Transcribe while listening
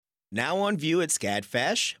Now on view at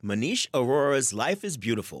SCADFash, Manish Arora's Life is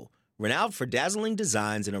Beautiful. Renowned for dazzling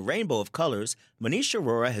designs in a rainbow of colors, Manish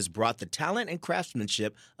Arora has brought the talent and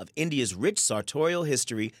craftsmanship of India's rich sartorial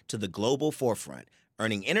history to the global forefront,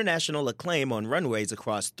 earning international acclaim on runways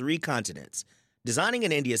across 3 continents. Designing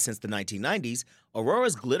in India since the 1990s,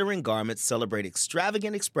 Aurora's glittering garments celebrate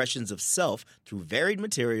extravagant expressions of self through varied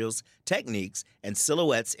materials, techniques, and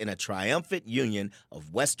silhouettes in a triumphant union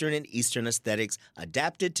of Western and Eastern aesthetics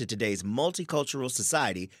adapted to today's multicultural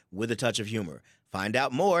society with a touch of humor. Find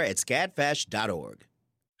out more at scadfash.org.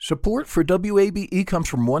 Support for WABE comes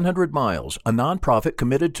from 100 Miles, a nonprofit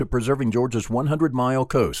committed to preserving Georgia's 100-mile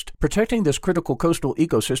coast. Protecting this critical coastal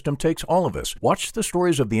ecosystem takes all of us. Watch the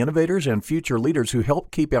stories of the innovators and future leaders who help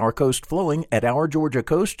keep our coast flowing at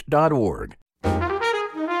ourgeorgiacoast.org.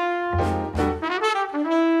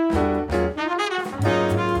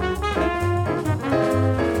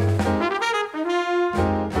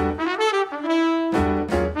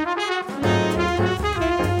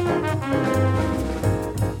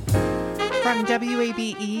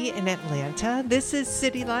 WABE in Atlanta, this is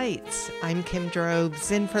City Lights. I'm Kim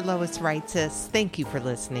Drobes, in for Lois Reitzes. Thank you for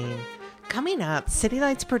listening. Coming up, City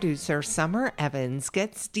Lights producer Summer Evans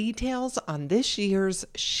gets details on this year's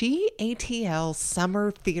SheATL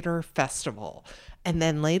Summer Theater Festival. And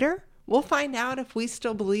then later, we'll find out if we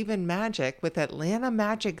still believe in magic with Atlanta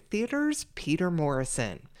Magic Theater's Peter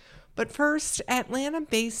Morrison. But first,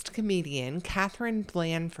 Atlanta-based comedian Catherine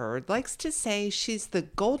Blanford likes to say she's the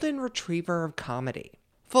golden retriever of comedy.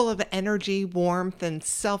 Full of energy, warmth, and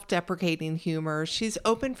self-deprecating humor, she's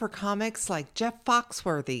open for comics like Jeff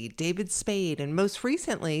Foxworthy, David Spade, and most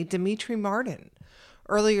recently, Demetri Martin.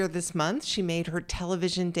 Earlier this month, she made her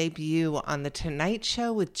television debut on The Tonight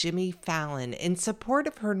Show with Jimmy Fallon in support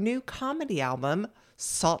of her new comedy album,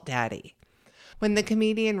 Salt Daddy. When the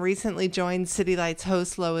comedian recently joined City Lights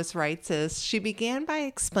host Lois Reitzes, she began by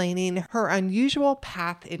explaining her unusual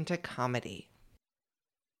path into comedy.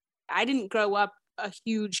 I didn't grow up a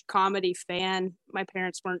huge comedy fan. My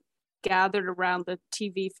parents weren't gathered around the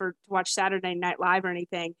TV to watch Saturday Night Live or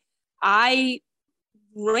anything. I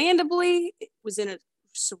randomly was in a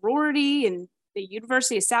sorority in the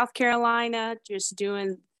University of South Carolina, just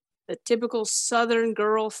doing the typical Southern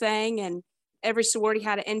girl thing, and every sorority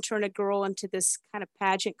had to intern a girl into this kind of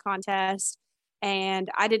pageant contest. And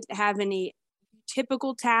I didn't have any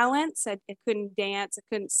typical talents. I couldn't dance, I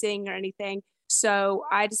couldn't sing or anything. So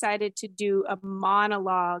I decided to do a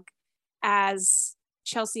monologue as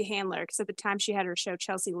Chelsea Handler, because at the time she had her show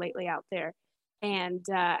Chelsea Lately out there. And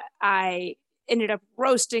I ended up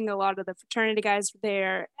roasting a lot of the fraternity guys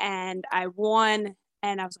there, and I won.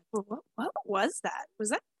 And I was like, well, what was that? Was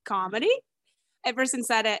that comedy? Ever since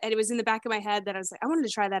that, and it was in the back of my head that I was like, I wanted to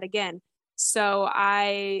try that again. So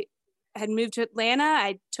I had moved to Atlanta.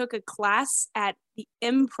 I took a class at the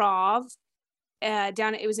Improv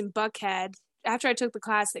it was in Buckhead. After I took the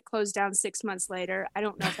class, it closed down 6 months later. I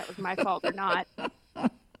don't know if that was my fault or not.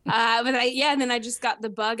 And then I just got the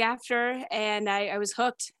bug after, and I was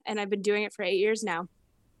hooked, and I've been doing it for 8 years now.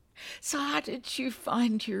 So how did you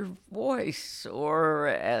find your voice, or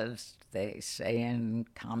as they say in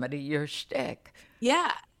comedy, your shtick?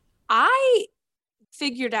 Yeah, I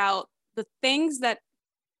figured out the things that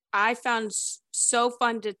I found so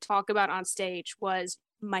fun to talk about on stage was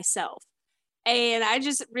myself. And I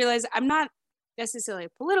just realized I'm not necessarily a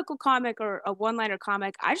political comic or a one-liner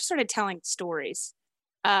comic. I just started telling stories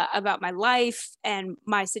about my life and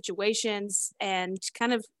my situations, and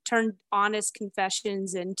kind of turned honest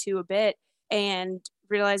confessions into a bit, and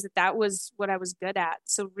realized that was what I was good at.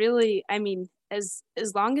 So really, I mean, as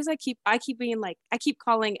long as I keep being like, I keep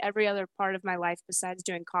calling every other part of my life besides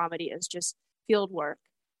doing comedy as just field work.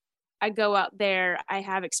 I go out there, I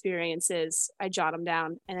have experiences, I jot them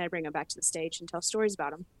down, and I bring them back to the stage and tell stories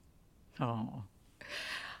about them. Oh,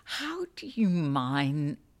 how do you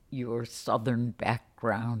mine your Southern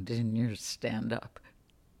background in your stand-up?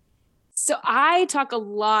 So I talk a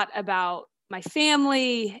lot about my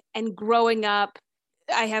family and growing up.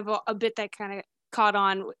 I have a bit that kind of caught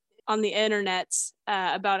on the internet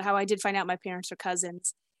about how I did find out my parents are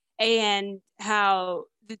cousins, and how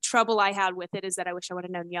the trouble I had with it is that I wish I would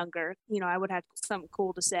have known younger. You know, I would have something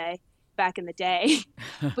cool to say back in the day.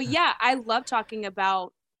 But yeah, I love talking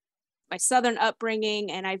about my Southern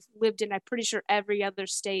upbringing, and I've lived in, I'm pretty sure, every other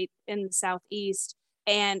state in the Southeast.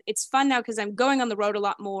 And it's fun now because I'm going on the road a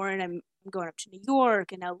lot more, and I'm going up to New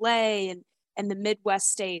York and LA and the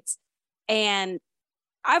Midwest states. And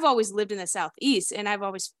I've always lived in the Southeast, and I've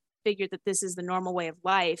always figured that this is the normal way of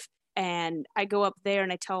life. And I go up there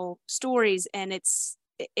and I tell stories, and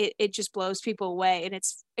it just blows people away. And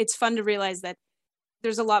it's fun to realize that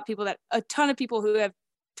there's a ton of people who have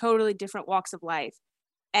totally different walks of life.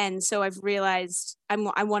 And so I've realized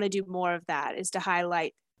I want to do more of that, is to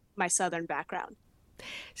highlight my Southern background.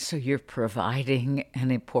 So you're providing an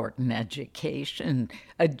important education,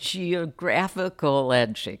 a geographical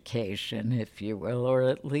education, if you will, or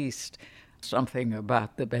at least something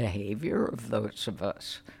about the behavior of those of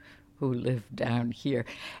us who live down here.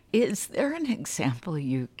 Is there an example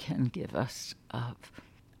you can give us of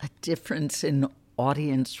a difference in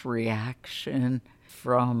audience reaction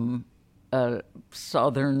from a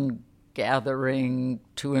Southern gathering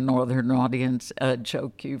to a Northern audience, a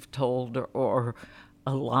joke you've told or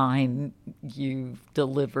a line you've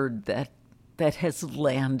delivered that has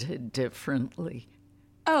landed differently?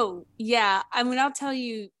 Oh, yeah. I mean, I'll tell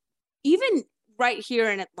you, even right here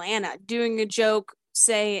in Atlanta, doing a joke,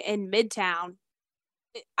 say in Midtown,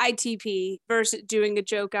 ITP, versus doing a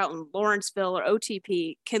joke out in Lawrenceville or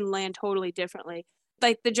OTP can land totally differently.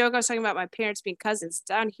 Like the joke I was talking about, my parents being cousins,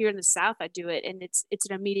 down here in the South, I do it and it's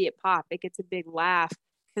an immediate pop. It gets a big laugh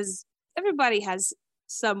because everybody has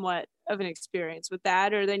somewhat of an experience with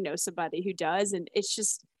that, or they know somebody who does. And it's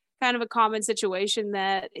just kind of a common situation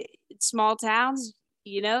that small towns,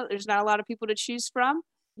 there's not a lot of people to choose from.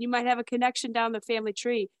 You might have a connection down the family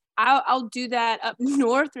tree. I'll do that up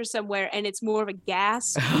north or somewhere, and it's more of a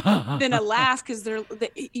gasp than a laugh because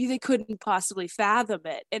they couldn't possibly fathom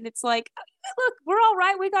it. And it's like, look, we're all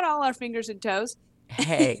right. We got all our fingers and toes.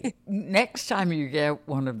 Hey, next time you get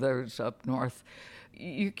one of those up north,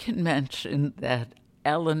 you can mention that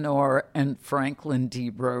Eleanor and Franklin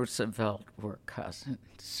D. Roosevelt were cousins.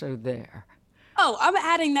 So there. Oh, I'm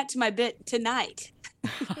adding that to my bit tonight.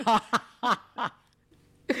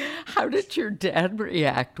 How did your dad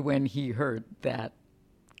react when he heard that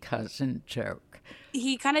cousin joke?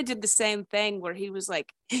 He kind of did the same thing where he was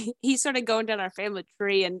like, he started going down our family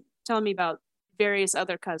tree and telling me about various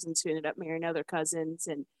other cousins who ended up marrying other cousins,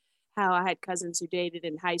 and how I had cousins who dated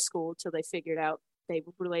in high school till they figured out they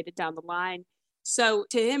were related down the line. So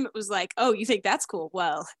to him, it was like, oh, you think that's cool?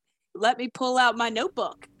 Well, let me pull out my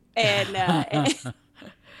notebook. And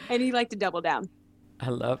he liked to double down. I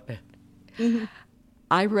love it. Mm-hmm.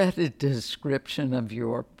 I read a description of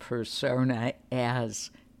your persona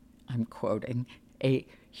as, I'm quoting, a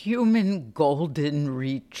human golden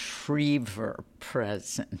retriever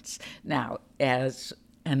presence. Now, as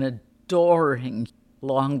an adoring,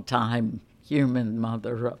 longtime human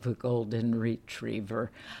mother of a golden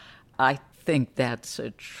retriever, I think that's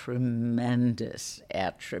a tremendous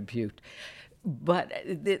attribute. But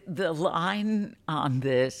the line on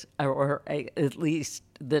this, or at least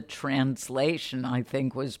the translation, I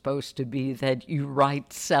think, was supposed to be that you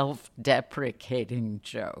write self-deprecating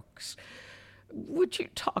jokes. Would you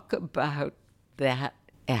talk about that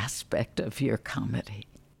aspect of your comedy?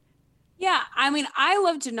 Yeah, I mean, I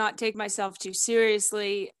love to not take myself too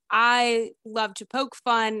seriously. I love to poke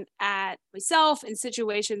fun at myself and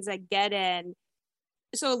situations I get in.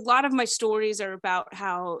 So a lot of my stories are about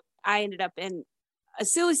how I ended up in a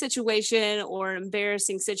silly situation or an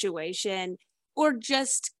embarrassing situation, or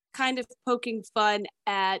just kind of poking fun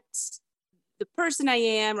at the person I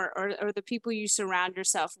am, or the people you surround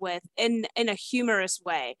yourself with in a humorous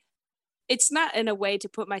way. It's not in a way to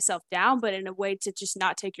put myself down, but in a way to just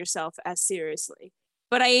not take yourself as seriously.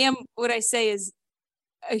 But I am, what I say is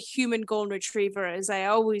a human golden retriever, as I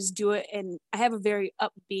always do it. And I have a very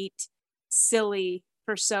upbeat, silly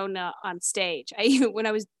persona on stage. When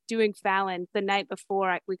I was doing Fallon the night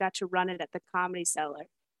before, we got to run it at the Comedy Cellar,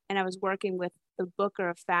 and I was working with the booker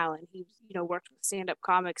of Fallon. He, worked with stand-up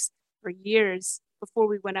comics for years before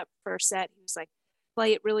we went up for a set. He was like,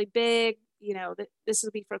 play it really big, this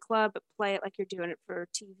will be for a club, but play it like you're doing it for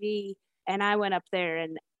TV. And I went up there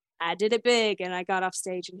and I did it big, and I got off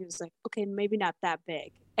stage and he was like, okay, maybe not that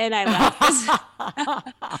big. And I laughed.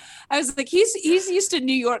 I was like, he's used to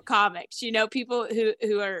New York comics, people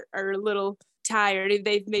who are a little tired.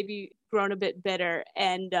 They've maybe grown a bit bitter.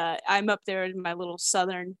 And I'm up there in my little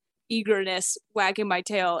Southern eagerness, wagging my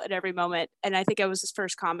tail at every moment. And I think I was his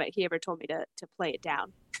first comic he ever told me to play it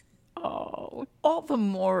down. Oh, all the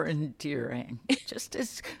more endearing. Just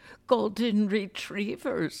as golden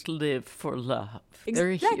retrievers live for love.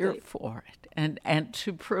 Exactly. They're here for it and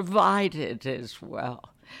to provide it as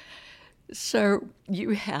well. So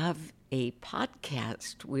you have a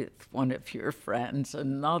podcast with one of your friends,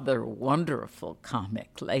 another wonderful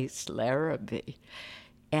comic, Lace Larrabee.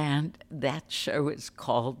 And that show is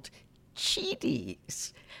called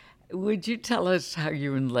Cheaties. Would you tell us how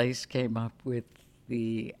you and Lace came up with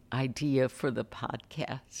the idea for the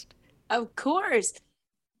podcast? Of course.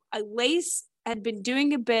 Lace had been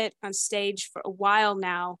doing a bit on stage for a while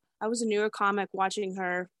now I was a newer comic watching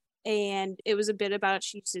her, and it was a bit about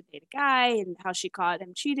she used to date a guy and how she caught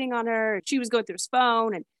him cheating on her. She was going through his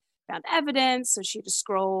phone and found evidence, so she had to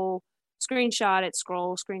screenshot it,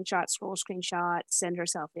 screenshot, send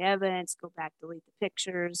herself the evidence, go back, delete the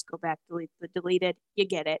pictures, go back, delete the deleted. You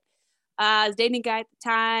get it. I was dating a guy at the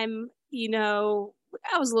time,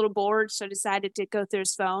 I was a little bored, so I decided to go through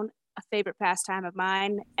his phone, a favorite pastime of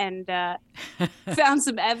mine, and found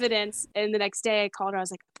some evidence. And the next day I called her. I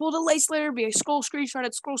was like, I pulled a Lace Larrabee. I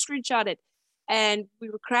screenshotted. And we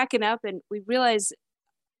were cracking up, and we realized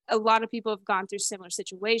a lot of people have gone through similar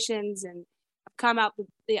situations and have come out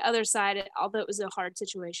the other side. Although it was a hard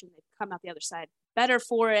situation, they've come out the other side better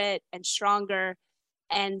for it and stronger.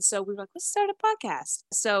 And so we were like, let's start a podcast.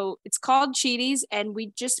 So it's called Cheaties, and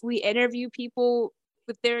we interview people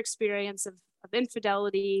with their experience of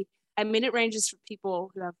infidelity. I mean, it ranges from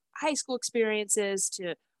people who have high school experiences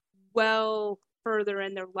to well further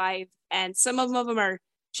in their life. And some of them are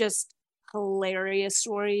just hilarious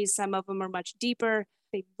stories. Some of them are much deeper.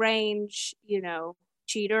 They range,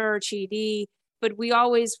 cheater or cheatee. But we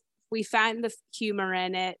find the humor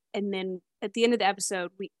in it. And then at the end of the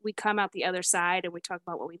episode, we come out the other side and we talk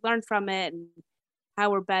about what we learned from it and how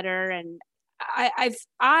we're better. And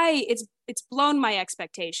it's blown my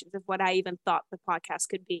expectations of what I even thought the podcast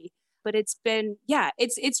could be. But it's been,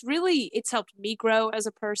 it's helped me grow as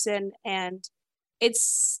a person. And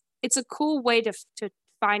it's a cool way to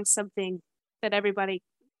find something that everybody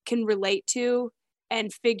can relate to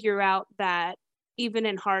and figure out that even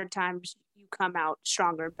in hard times, you come out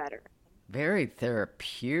stronger and better. Very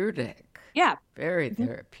therapeutic. Yeah. Very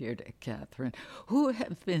therapeutic, Catherine. Who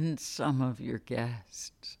have been some of your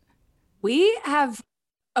guests? We have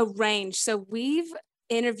a range. So we've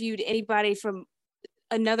interviewed anybody from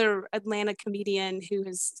another Atlanta comedian who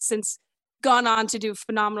has since gone on to do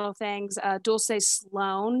phenomenal things. Dulce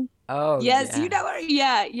Sloan. Oh, yes, yeah. You know her.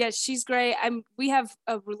 Yeah, she's great. We have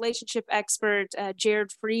a relationship expert,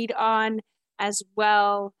 Jared Freed, on as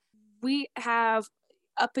well. We have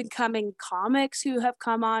up and coming comics who have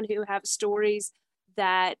come on who have stories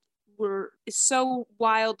that were so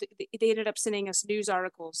wild. They ended up sending us news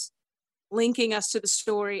articles, linking us to the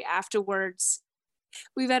story afterwards.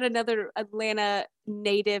 We've had another Atlanta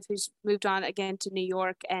native who's moved on again to New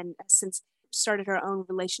York and since started her own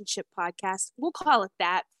relationship podcast. We'll call it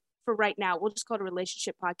that for right now. We'll just call it a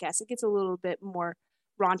relationship podcast. It gets a little bit more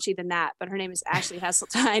raunchy than that, but her name is Ashley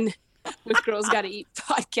Hasseltine with Girls Gotta Eat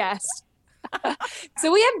podcast.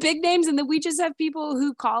 So we have big names, and then we just have people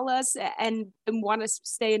who call us and want to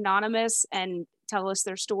stay anonymous and tell us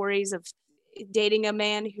their stories of dating a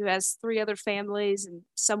man who has 3 other families and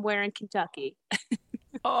somewhere in Kentucky.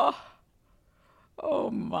 Oh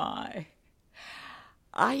my.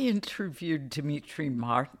 I interviewed Demetri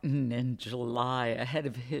Martin in July ahead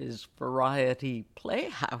of his Variety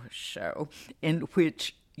Playhouse show, in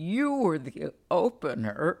which you were the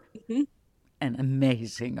opener, an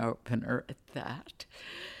amazing opener at that.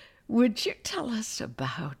 Would you tell us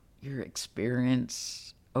about your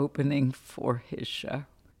experience opening for his show?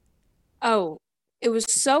 Oh, it was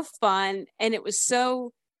so fun, and it was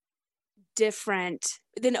so different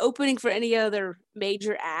than opening for any other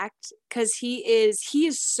major act, because he is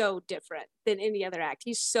so different than any other act.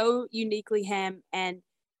 He's so uniquely him, and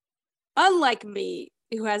unlike me,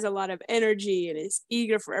 who has a lot of energy and is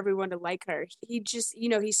eager for everyone to like her, he just,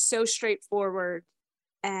 he's so straightforward,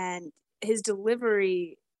 and his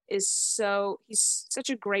delivery is he's such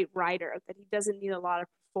a great writer that he doesn't need a lot of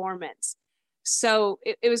performance. So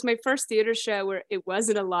it was my first theater show where it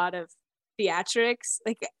wasn't a lot of theatrics.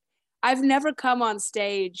 Like, I've never come on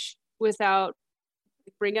stage without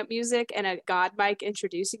bring up music and a God mic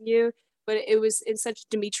introducing you, but it was in such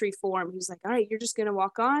Demetri form. He was like, all right, you're just going to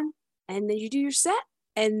walk on and then you do your set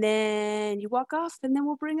and then you walk off and then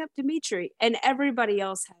we'll bring up Demetri. And everybody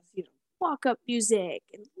else has, walk up music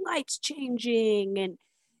and lights changing. And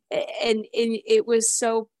it was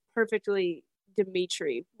so perfectly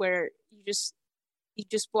Demetri, where you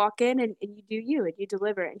just walk in and you do you and you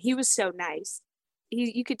deliver. And he was so nice.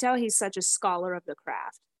 You could tell he's such a scholar of the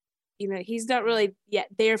craft. He's not really yet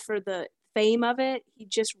there for the fame of it. He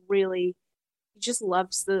just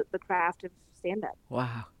loves the craft of stand-up.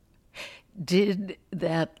 Wow. Did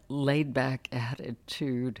that laid-back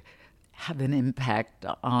attitude have an impact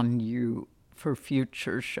on you for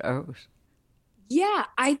future shows? Yeah,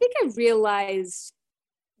 I think I realized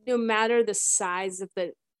no matter the size of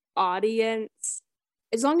the audience,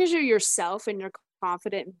 as long as you're yourself and you're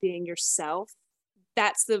confident in being yourself,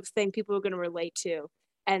 that's the thing people are going to relate to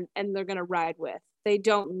and they're going to ride with. They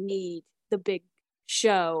don't need the big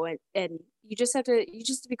show, and you just have to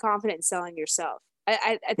be confident in selling yourself.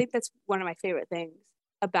 I think that's one of my favorite things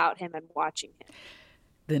about him and watching him.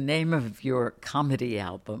 The name of your comedy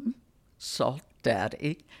album, Salt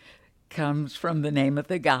Daddy, comes from the name of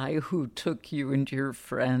the guy who took you and your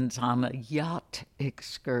friends on a yacht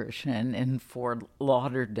excursion in Fort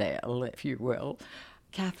Lauderdale, if you will.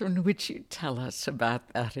 Catherine, would you tell us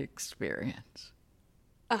about that experience?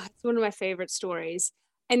 It's one of my favorite stories.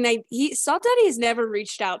 And Salt Daddy has never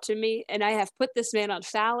reached out to me, and I have put this man on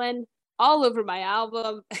Fallon all over my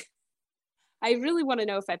album. I really want to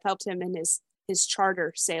know if I've helped him in his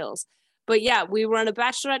charter sales. But yeah, we were on a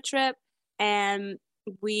bachelorette trip, and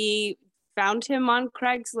we found him on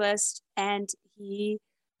Craigslist, and he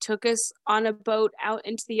took us on a boat out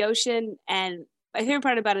into the ocean. And my favorite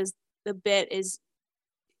part about the bit is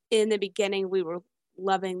in the beginning, we were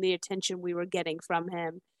loving the attention we were getting from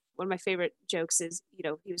him. One of my favorite jokes is,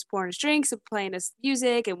 he was pouring his drinks and playing his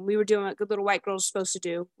music, and we were doing what good little white girls are supposed to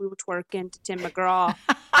do. We were twerking to Tim McGraw.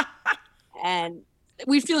 And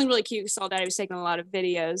we were feeling really cute. Salt Daddy was taking a lot of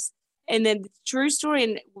videos. And then the true story,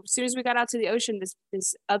 and as soon as we got out to the ocean,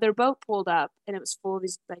 this other boat pulled up, and it was full of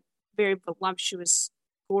these like very voluptuous,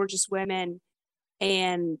 gorgeous women.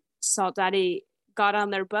 And Salt Daddy got on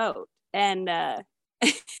their boat, and and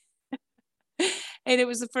it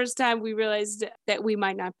was the first time we realized that we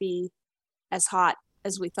might not be as hot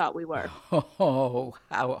as we thought we were. Oh,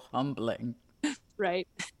 how humbling. Right.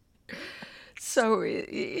 So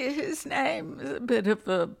his name is a bit of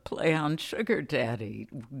a play on Sugar Daddy.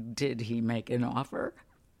 Did he make an offer?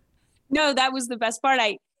 No, that was the best part.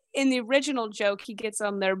 In the original joke, he gets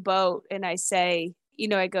on their boat, and I say,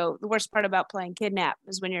 I go, the worst part about playing kidnap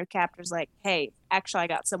is when your captor's like, hey, actually, I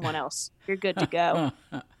got someone else. You're good to go.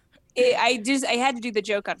 I had to do the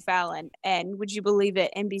joke on Fallon, and would you believe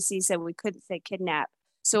it? NBC said we couldn't say kidnap.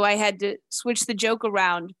 So I had to switch the joke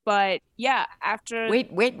around. But yeah, after...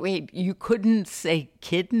 Wait. You couldn't say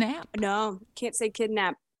kidnap? No, can't say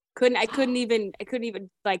kidnap. I couldn't even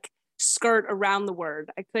like skirt around the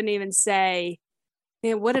word. I couldn't even say,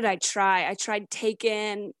 man, what did I try? I tried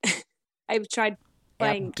taken. I tried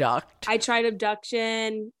playing... Abduct? I tried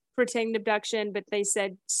abduction, pretend abduction, but they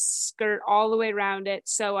said skirt all the way around it.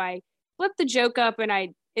 So I flipped the joke up, and I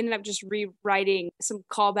ended up just rewriting some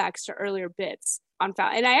callbacks to earlier bits on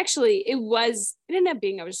Fallon. And it ended up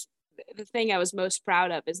being, the thing I was most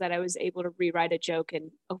proud of is that I was able to rewrite a joke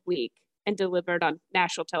in a week and deliver it on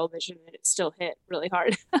national television, and it still hit really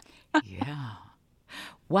hard. Yeah.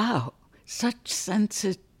 Wow. Such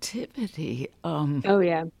sensitivity. Oh,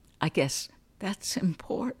 yeah. I guess that's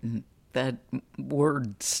important, that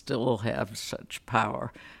words still have such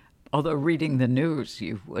power. Although reading the news,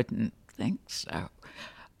 you wouldn't think so.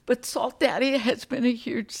 But Salt Daddy has been a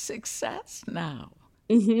huge success now.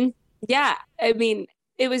 Mm-hmm. Yeah. I mean,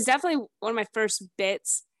 it was definitely one of my first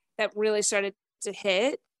bits that really started to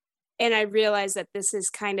hit. And I realized that this is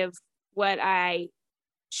kind of what I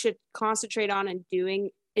should concentrate on and doing,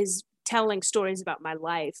 is telling stories about my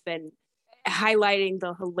life and highlighting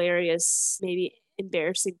the hilarious, maybe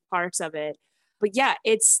embarrassing parts of it. But yeah,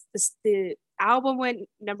 the album went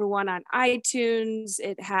 #1 on iTunes.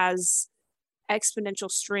 It has exponential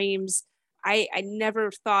streams. I never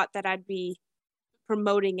thought that I'd be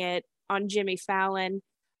promoting it on Jimmy Fallon.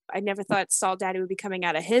 I never thought Salt Daddy would be coming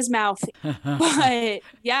out of his mouth. But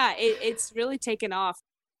yeah, it's really taken off.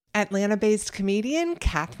 Atlanta-based comedian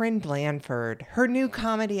Catherine Blanford. Her new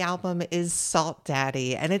comedy album is Salt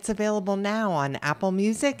Daddy, and it's available now on Apple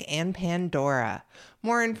Music and Pandora.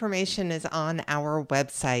 More information is on our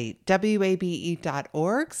website,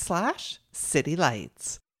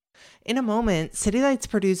 wabe.org/citylights. In a moment, City Lights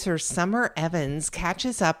producer Summer Evans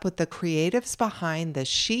catches up with the creatives behind the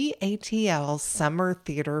SheATL Summer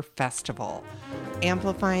Theater Festival.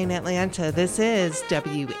 Amplifying Atlanta, this is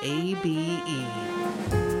WABE.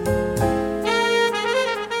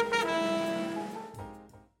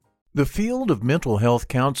 The field of mental health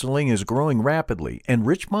counseling is growing rapidly, and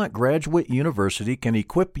Richmont Graduate University can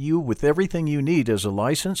equip you with everything you need as a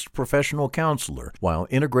licensed professional counselor while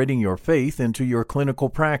integrating your faith into your clinical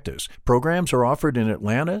practice. Programs are offered in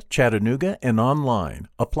Atlanta, Chattanooga, and online.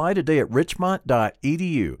 Apply today at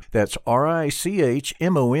richmont.edu. That's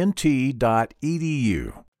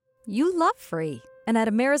RICHMONT.edu. You love free, and at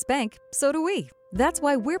Ameris Bank, so do we. That's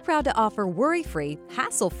why we're proud to offer worry-free,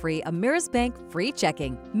 hassle-free Ameris Bank free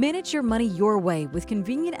checking. Manage your money your way with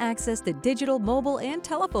convenient access to digital, mobile, and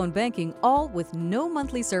telephone banking, all with no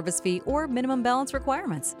monthly service fee or minimum balance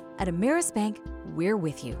requirements. At Ameris Bank, we're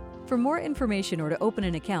with you. For more information or to open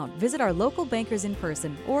an account, visit our local bankers in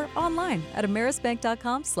person or online at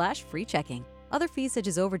amerisbank.com/free checking. Other fees such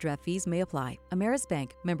as overdraft fees may apply. Ameris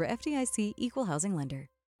Bank, member FDIC, equal housing lender.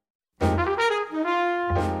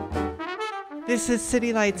 This is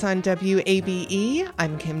City Lights on WABE.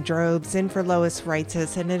 I'm Kim Drobes, in for Lois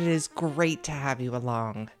Reitzes, and it is great to have you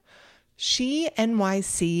along. She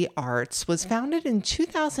NYC Arts was founded in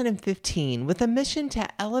 2015 with a mission to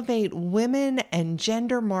elevate women and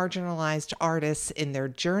gender marginalized artists in their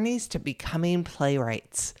journeys to becoming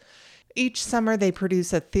playwrights. Each summer, they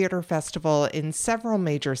produce a theater festival in several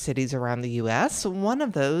major cities around the U.S., one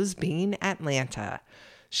of those being Atlanta.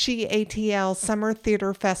 She ATL Summer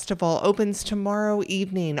Theater Festival opens tomorrow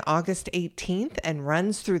evening, August 18th, and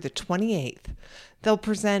runs through the 28th. They'll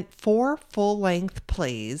present 4 full-length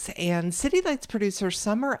plays, and City Lights producer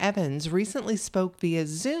Summer Evans recently spoke via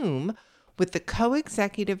Zoom with the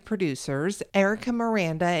co-executive producers, Erica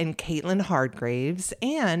Miranda and Caitlin Hardgraves,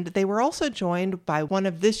 and they were also joined by one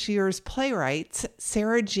of this year's playwrights,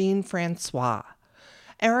 Sarah Jean Francois.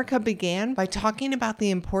 Erica began by talking about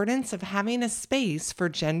the importance of having a space for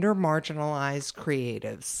gender marginalized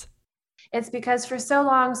creatives. It's because for so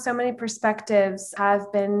long, so many perspectives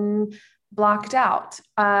have been blocked out,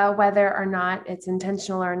 whether or not it's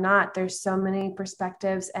intentional or not. There's so many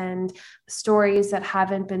perspectives and stories that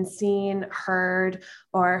haven't been seen, heard,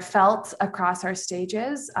 or felt across our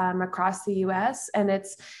stages, across the U.S. And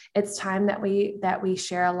it's time that we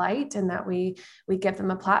share a light and that we give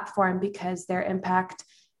them a platform, because their impact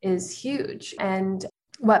is huge. And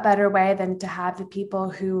what better way than to have the people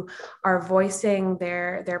who are voicing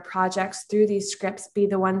their projects through these scripts be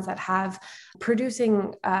the ones that have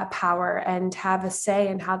producing power and have a say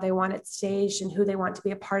in how they want it staged and who they want to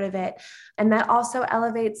be a part of it. And that also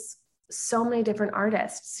elevates so many different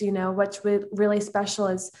artists. You know, what's really special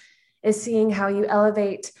is seeing how you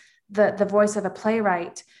elevate the voice of a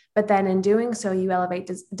playwright, but then in doing so, you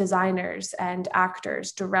elevate designers and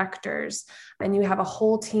actors, directors, and you have a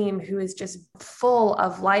whole team who is just full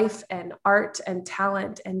of life and art and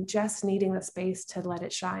talent and just needing the space to let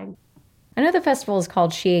it shine. I know the festival is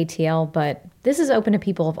called She ATL, but this is open to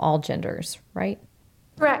people of all genders, right?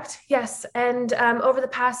 Correct. Yes. And over the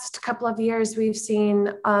past couple of years, we've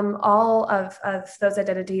seen all of those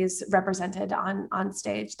identities represented on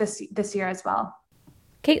stage this year as well.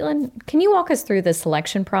 Caitlin, can you walk us through the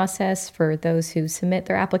selection process for those who submit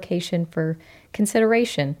their application for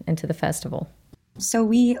consideration into the festival? So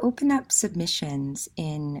we open up submissions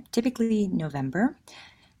in typically November,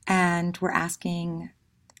 and we're asking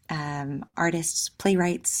artists,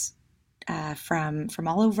 playwrights from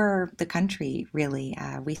all over the country, really.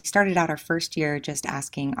 We started out our first year just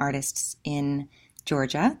asking artists in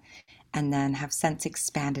Georgia, and then have since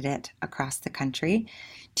expanded it across the country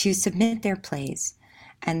to submit their plays.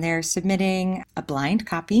 And they're submitting a blind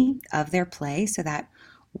copy of their play so that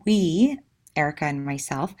we, Erica and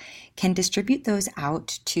myself, can distribute those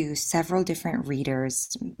out to several different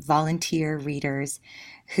readers, volunteer readers,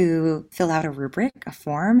 who fill out a rubric, a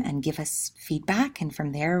form, and give us feedback. And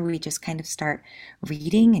from there, we just kind of start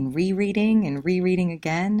reading and rereading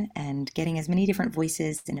again, and getting as many different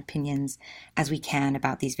voices and opinions as we can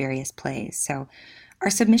about these various plays. So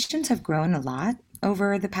our submissions have grown a lot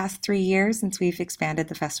over the past 3 years since we've expanded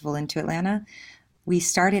the festival into Atlanta. We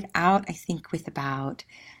started out, I think, with about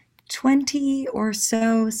 20 or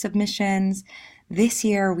so submissions. This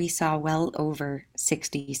year, we saw well over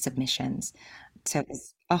 60 submissions. So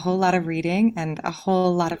it's a whole lot of reading and a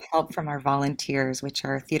whole lot of help from our volunteers, which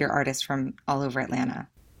are theater artists from all over Atlanta.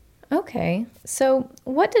 Okay, so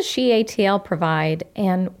what does She ATL provide,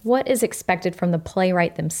 and what is expected from the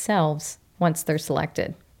playwright themselves once they're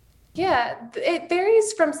selected? Yeah, it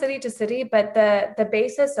varies from city to city, but the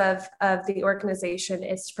basis of the organization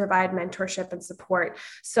is to provide mentorship and support.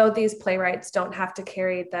 So these playwrights don't have to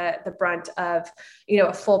carry the brunt of,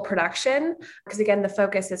 a full production, because again, the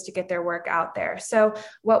focus is to get their work out there. So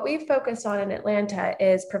what we focus on in Atlanta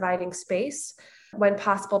is providing space, when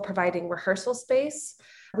possible, providing rehearsal space.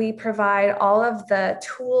 We provide all of the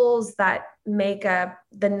tools that make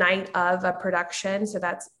the night of a production. So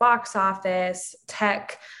that's box office,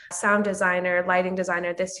 tech, sound designer, lighting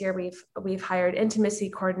designer. This year we've hired intimacy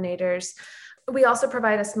coordinators. We also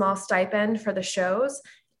provide a small stipend for the shows,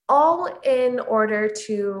 all in order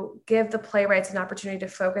to give the playwrights an opportunity to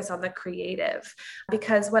focus on the creative,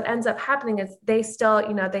 because what ends up happening is they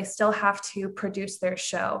still have to produce their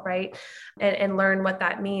show, right? And learn what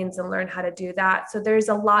that means and learn how to do that. So there's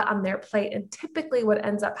a lot on their plate. And typically what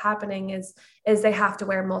ends up happening is they have to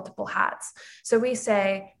wear multiple hats. So we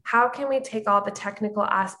say, how can we take all the technical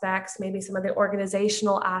aspects, maybe some of the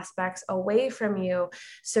organizational aspects away from you,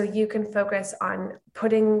 so you can focus on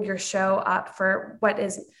putting your show up for what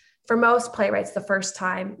is for most playwrights, the first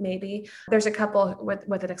time, maybe. There's a couple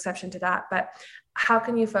with an exception to that, but how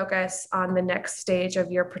can you focus on the next stage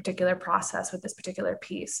of your particular process with this particular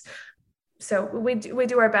piece? So we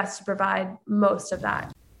do our best to provide most of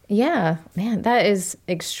that. Yeah, man, that is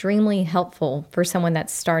extremely helpful for someone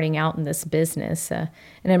that's starting out in this business, an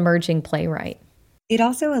emerging playwright. It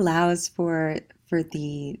also allows for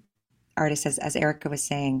the artists, as Erica was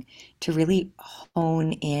saying, to really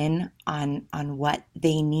hone in on what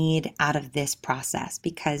they need out of this process,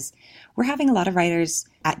 because we're having a lot of writers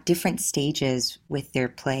at different stages with their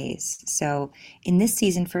plays. So in this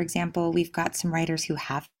season, for example, we've got some writers who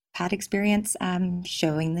have had experience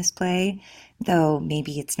showing this play, though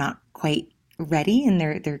maybe it's not quite ready and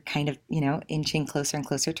they're kind of, inching closer and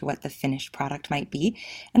closer to what the finished product might be.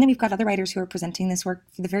 And then we've got other writers who are presenting this work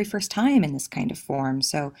for the very first time in this kind of form.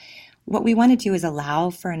 So what we want to do is allow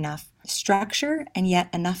for enough structure and yet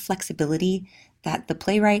enough flexibility that the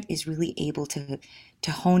playwright is really able to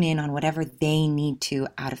hone in on whatever they need to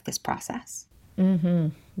out of this process. Mm-hmm.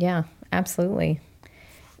 Yeah, absolutely.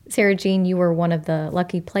 Sarah Jean, you were one of the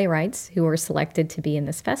lucky playwrights who were selected to be in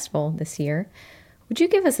this festival this year. Would you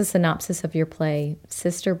give us a synopsis of your play,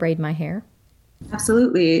 Sister Braid My Hair?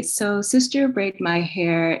 Absolutely. So Sister Braid My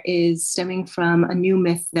Hair is stemming from a new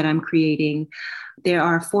myth that I'm creating. There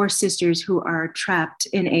are 4 sisters who are trapped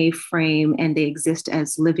in a frame and they exist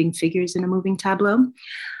as living figures in a moving tableau.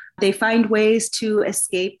 They find ways to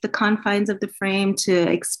escape the confines of the frame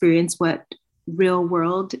to experience what real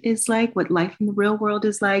world is like, what life in the real world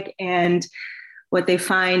is like. And what they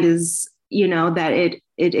find is, that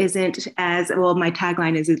it isn't as, well, my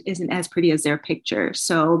tagline is, it isn't as pretty as their picture.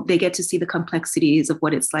 So they get to see the complexities of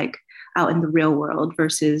what it's like out in the real world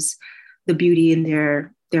versus the beauty in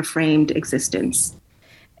their framed existence.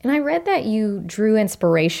 And I read that you drew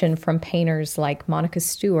inspiration from painters like Monica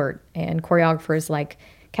Stewart and choreographers like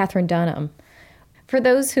Katherine Dunham. For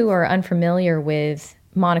those who are unfamiliar with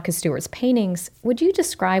Monica Stewart's paintings, would you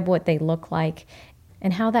describe what they look like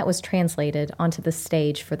and how that was translated onto the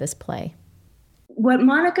stage for this play? What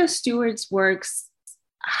Monica Stewart's works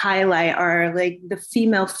highlight are like the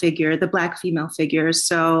female figure, the Black female figure.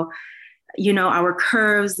 So, our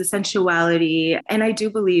curves, the sensuality, and I do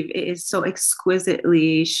believe it is so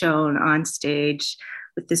exquisitely shown on stage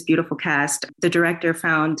with this beautiful cast. The director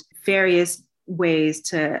found various ways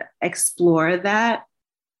to explore that,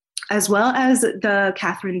 as well as the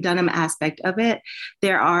Katherine Dunham aspect of it.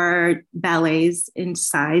 There are ballets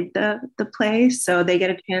inside the play, so they get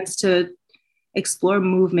a chance to explore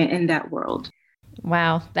movement in that world.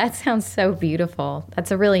 Wow, that sounds so beautiful.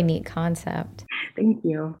 That's a really neat concept. Thank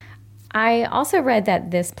you. I also read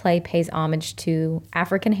that this play pays homage to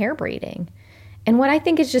African hair braiding. And what I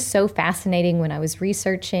think is just so fascinating when I was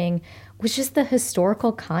researching was just the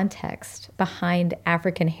historical context behind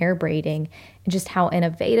African hair braiding and just how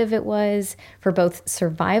innovative it was for both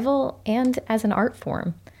survival and as an art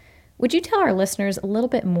form. Would you tell our listeners a little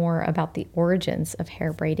bit more about the origins of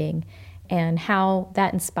hair braiding and how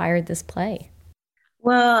that inspired this play?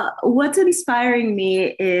 Well, what's inspiring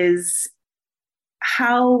me is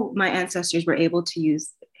how my ancestors were able to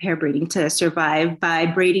use hair braiding to survive by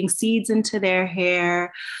braiding seeds into their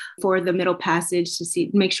hair for the Middle Passage to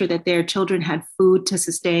make sure that their children had food to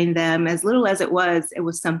sustain them. As little as it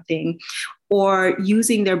was something. Or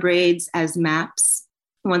using their braids as maps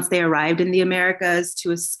once they arrived in the Americas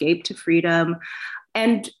to escape to freedom.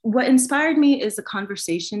 And what inspired me is the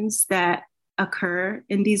conversations that occur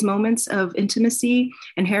in these moments of intimacy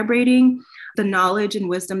and hair braiding, the knowledge and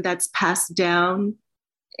wisdom that's passed down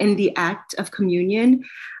in the act of communion.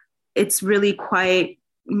 It's really quite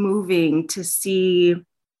moving to see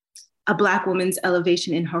a Black woman's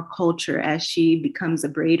elevation in her culture as she becomes a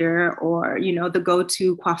braider or, the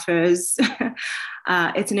go-to coiffeuse.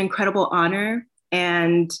 It's an incredible honor,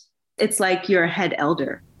 and it's like you're a head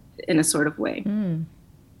elder in a sort of way.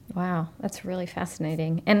 Wow, that's really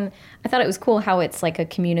fascinating. And I thought it was cool how it's like a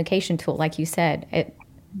communication tool, like you said. It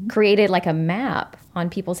created like a map on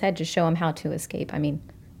people's head to show them how to escape. I mean,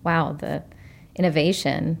 wow, the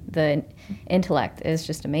innovation, the intellect is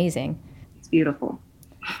just amazing. It's beautiful.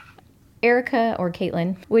 Erica or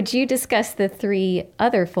Caitlin, would you discuss the 3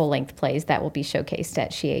 other full-length plays that will be showcased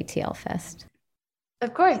at SheATL Fest?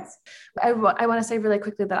 Of course. I want to say really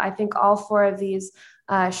quickly that I think all 4 of these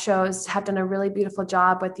shows have done a really beautiful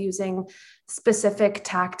job with using specific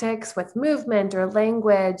tactics with movement or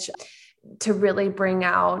language to really bring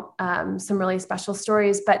out some really special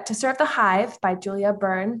stories. But To Serve the Hive by Julia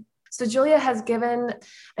Byrne So Julia has given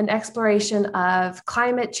an exploration of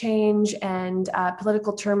climate change and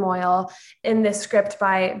political turmoil in this script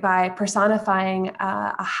by personifying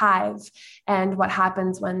a hive and what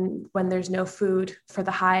happens when there's no food for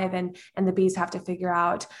the hive and the bees have to figure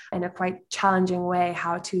out in a quite challenging way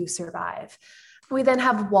how to survive. We then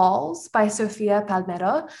have Walls by Sofia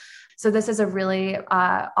Palmero. So this is a really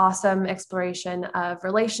awesome exploration of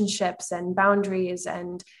relationships and boundaries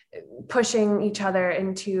and pushing each other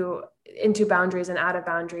into boundaries and out of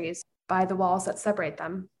boundaries by the walls that separate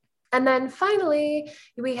them. And then finally,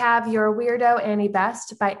 we have Your Weirdo, Annie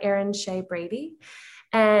Best by Erin Shea Brady.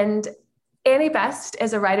 And Annie Best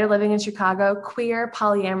is a writer living in Chicago, queer,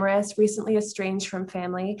 polyamorous, recently estranged from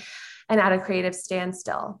family, and at a creative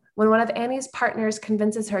standstill. When one of Annie's partners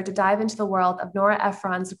convinces her to dive into the world of Nora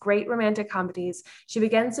Ephron's great romantic comedies, she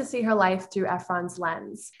begins to see her life through Ephron's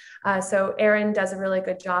lens. So Erin does a really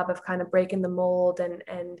good job of kind of breaking the mold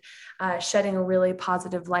and shedding a really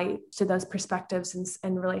positive light to those perspectives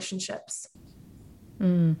and relationships.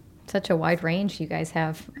 Such a wide range you guys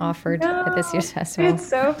have offered at this year's festival. It's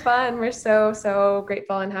so fun. We're so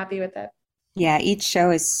grateful and happy with it. Yeah, each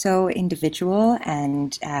show is so individual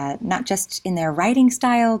and not just in their writing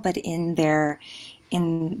style, but in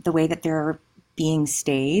the way that they're being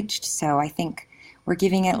staged. So I think we're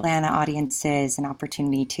giving Atlanta audiences an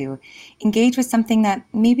opportunity to engage with something that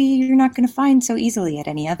maybe you're not going to find so easily at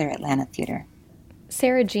any other Atlanta theater.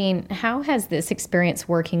 Sarah Jean, how has this experience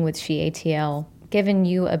working with SheATL given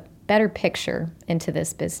you a better picture into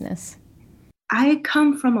this business? I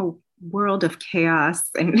come from a world of chaos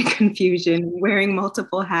and confusion, wearing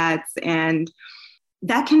multiple hats, and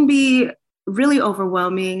that can be really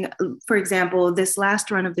overwhelming. For example, this last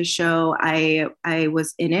run of the show, I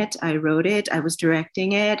was in it, I wrote it, I was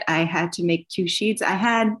directing it, I had to make cue sheets. I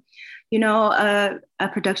had, a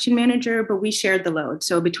production manager, but we shared the load.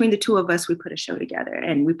 So between the two of us, we put a show together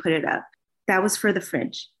and we put it up. That was for the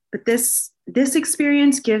Fringe. But this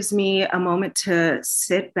experience gives me a moment to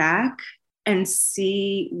sit back and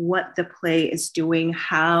see what the play is doing,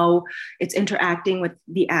 how it's interacting with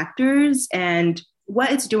the actors and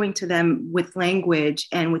what it's doing to them with language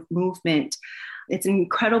and with movement. It's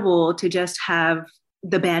incredible to just have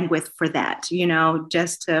the bandwidth for that,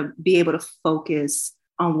 just to be able to focus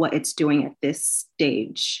on what it's doing at this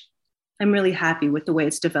stage. I'm really happy with the way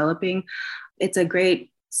it's developing. It's a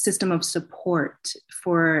great system of support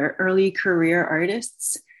for early career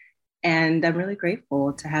artists. And I'm really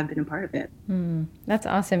grateful to have been a part of it. That's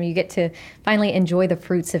awesome. You get to finally enjoy the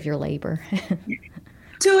fruits of your labor.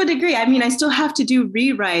 To a degree. I mean, I still have to do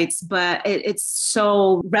rewrites, but it's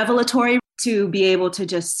so revelatory to be able to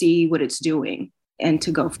just see what it's doing and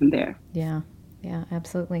to go from there. Yeah,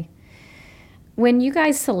 absolutely. When you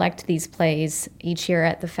guys select these plays each year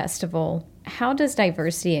at the festival, how does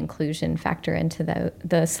diversity inclusion factor into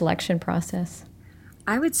the selection process?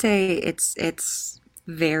 I would say it's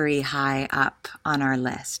very high up on our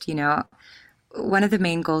list. One of the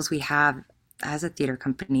main goals we have as a theater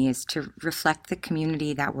company is to reflect the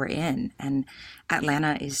community that we're in. And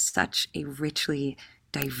Atlanta is such a richly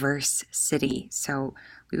diverse city. So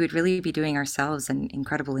we would really be doing ourselves an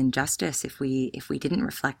incredible injustice if we didn't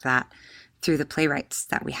reflect that through the playwrights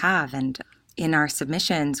that we have. And in our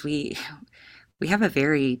submissions, we have a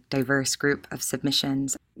very diverse group of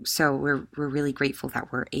submissions. So we're really grateful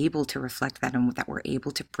that we're able to reflect that and that we're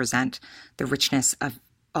able to present the richness of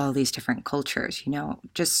all these different cultures.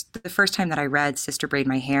 Just the first time that I read Sister Braid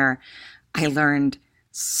My Hair, I learned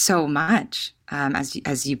so much,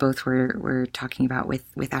 as you both were talking about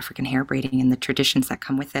with African hair braiding and the traditions that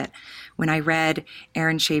come with it. When I read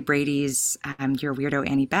Erin Shea Brady's Your Weirdo,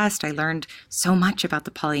 Annie Best, I learned so much about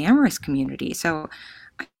the polyamorous community. So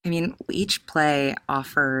I mean, each play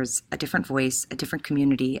offers a different voice, a different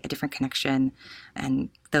community, a different connection, and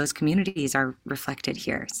those communities are reflected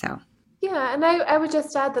here. So. Yeah, and I would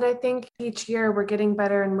just add that I think each year we're getting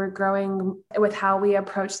better and we're growing with how we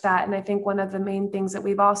approach that. And I think one of the main things that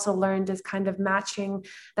we've also learned is kind of matching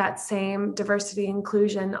that same diversity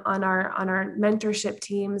inclusion on our mentorship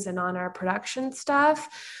teams and on our production staff,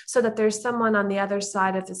 so that there's someone on the other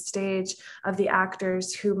side of the stage of the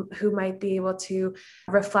actors who might be able to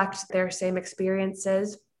reflect their same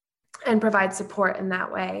experiences and provide support in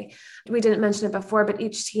that way. We didn't mention it before, but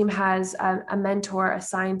each team has a mentor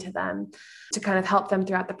assigned to them to kind of help them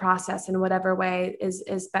throughout the process in whatever way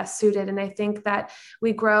is best suited. And I think that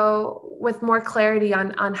we grow with more clarity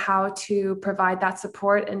on how to provide that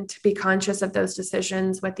support and to be conscious of those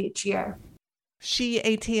decisions with each year.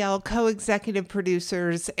 SheATL co-executive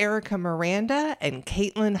producers Erica Miranda and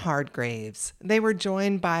Caitlin Hardgraves. They were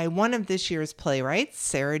joined by one of this year's playwrights,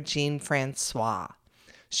 Sarah Jean Francois.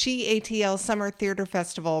 She ATL Summer Theater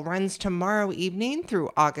Festival runs tomorrow evening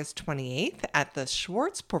through August 28th at the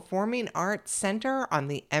Schwartz Performing Arts Center on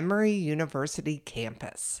the Emory University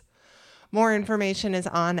campus. More information is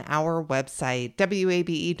on our website,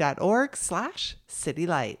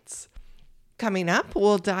 wabe.org/citylights. Coming up,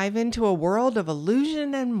 we'll dive into a world of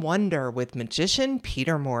illusion and wonder with magician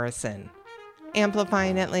Peter Morrison.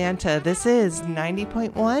 Amplifying Atlanta, this is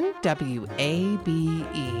 90.1 WABE.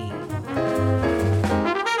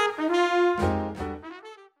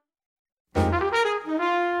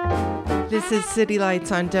 This is City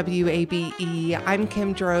Lights on WABE. I'm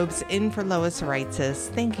Kim Drobes, in for Lois Reitzes.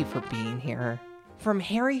 Thank you for being here. From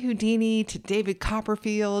Harry Houdini to David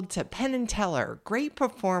Copperfield to Penn and Teller, great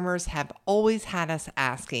performers have always had us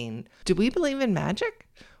asking, do we believe in magic?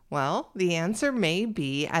 Well, the answer may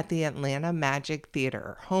be at the Atlanta Magic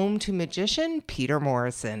Theater, home to magician Peter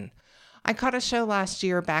Morrison. I caught a show last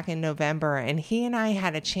year back in November, and he and I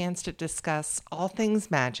had a chance to discuss all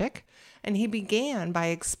things magic, and he began by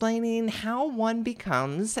explaining how one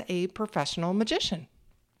becomes a professional magician.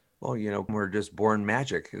 Well, we're just born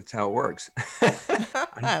magic. It's how it works.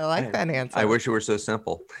 I like that answer. I wish it were so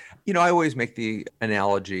simple. I always make the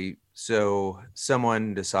analogy. So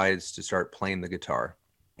someone decides to start playing the guitar,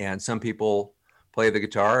 and some people play the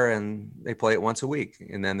guitar and they play it once a week.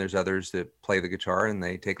 And then there's others that play the guitar and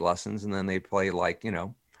they take lessons and then they play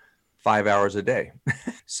 5 hours a day.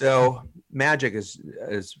 So magic is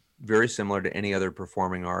very similar to any other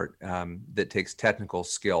performing art that takes technical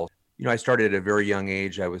skill. I started at a very young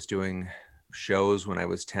age. I was doing shows when I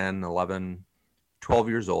was 10, 11, 12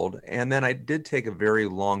 years old. And then I did take a very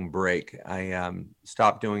long break. I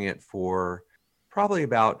stopped doing it for probably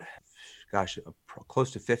about,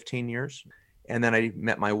 close to 15 years. And then I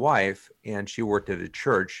met my wife, and she worked at a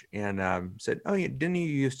church, and said, "Oh, didn't you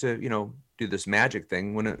used to, do this magic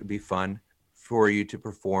thing? Wouldn't it be fun for you to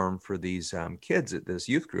perform for these kids at this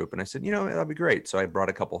youth group?" And I said, that'd be great. So I brought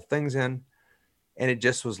a couple of things in, and it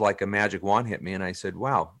just was like a magic wand hit me. And I said,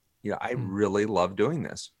 wow, I really love doing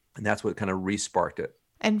this. And that's what kind of re-sparked it.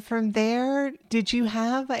 And from there, did you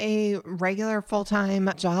have a regular full-time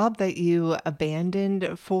job that you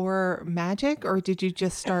abandoned for magic, or did you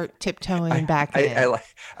just start tiptoeing back in? I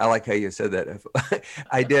like how you said that.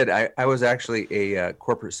 I did. I was actually a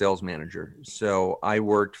corporate sales manager. So I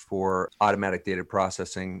worked for Automatic Data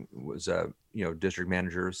Processing, was a district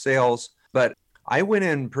manager of sales. But I went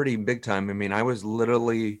in pretty big time. I mean, I was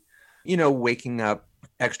literally, waking up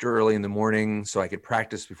extra early in the morning so I could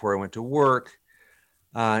practice before I went to work.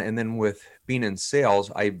 And then with being in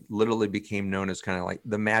sales, I literally became known as kind of like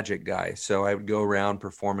the magic guy. So I would go around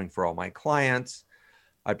performing for all my clients.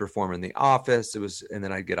 I'd perform in the office. And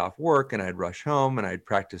then I'd get off work and I'd rush home and I'd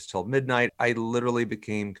practice till midnight. I literally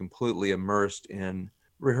became completely immersed in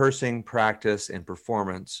rehearsing, practice, and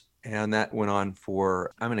performance. And that went on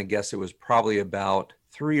for, I'm going to guess it was probably about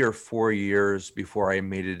 3 or 4 years before I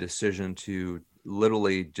made a decision to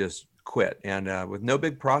literally just quit, and with no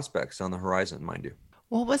big prospects on the horizon, mind you.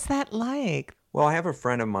 What was that like? Well, I have a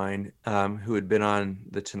friend of mine who had been on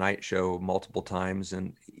The Tonight Show multiple times.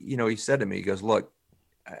 And, he said to me, he goes, "Look,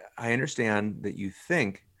 I understand that you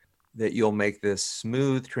think that you'll make this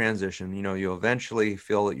smooth transition. You'll eventually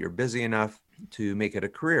feel that you're busy enough to make it a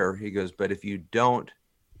career." He goes, "But if you don't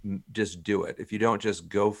just do it, if you don't just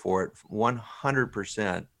go for it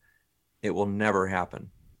 100%, it will never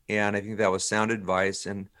happen." And I think that was sound advice.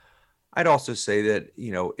 And I'd also say that,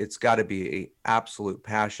 it's got to be an absolute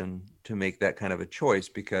passion to make that kind of a choice,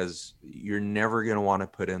 because you're never going to want to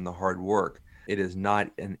put in the hard work. It is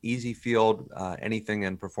not an easy field. Anything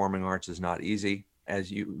in performing arts is not easy,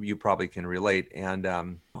 as you probably can relate. And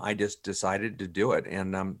I just decided to do it.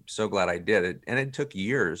 And I'm so glad I did it. And it took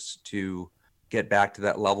years to get back to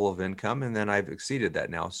that level of income. And then I've exceeded that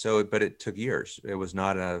now. But it took years. It was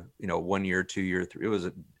not a, 1 year, 2 year, 3, it was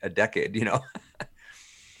a decade,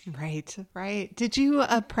 Right. Did you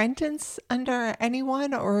apprentice under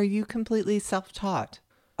anyone, or are you completely self-taught?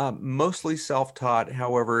 Mostly self-taught.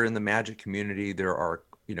 However, in the magic community, there are,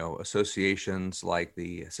 associations like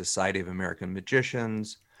the Society of American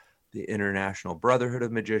Magicians, the International Brotherhood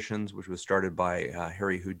of Magicians, which was started by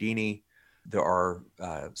Harry Houdini. There are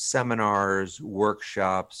seminars,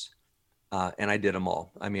 workshops, and I did them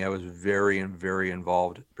all. I mean, I was very, very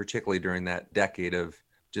involved, particularly during that decade of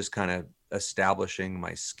just kind of establishing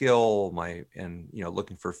my skill,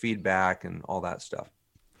 looking for feedback and all that stuff.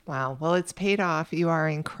 Wow. Well, it's paid off. You are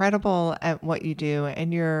incredible at what you do,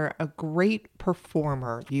 and you're a great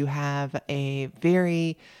performer. You have a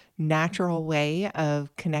very natural way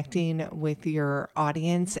of connecting with your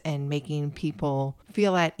audience and making people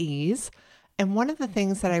feel at ease. And one of the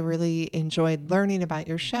things that I really enjoyed learning about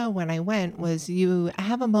your show when I went was you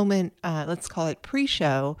have a moment, let's call it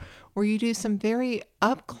pre-show, where you do some very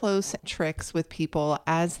up-close tricks with people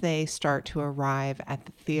as they start to arrive at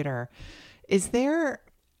the theater. Is there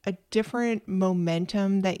a different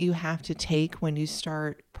momentum that you have to take when you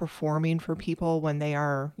start performing for people when they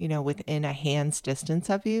are, within a hand's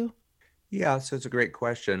distance of you? Yeah, so it's a great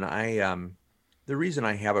question. The reason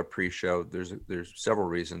I have a pre-show, there's several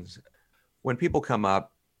reasons. When people come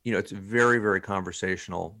up, it's very, very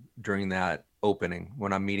conversational during that opening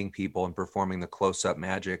when I'm meeting people and performing the close-up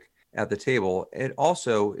magic at the table. It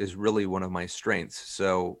also is really one of my strengths.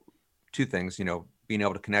 So two things, being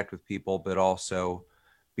able to connect with people, but also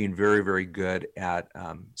being very, very good at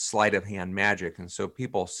sleight of hand magic. And so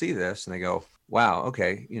people see this and they go, wow,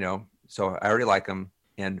 okay, so I already like him.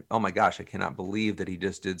 And oh my gosh, I cannot believe that he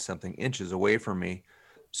just did something inches away from me.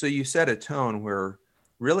 So you set a tone where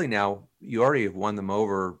really now you already have won them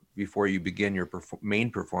over before you begin your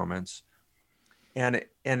main performance. And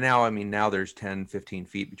now, now there's 10, 15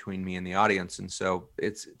 feet between me and the audience. And so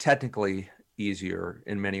it's technically easier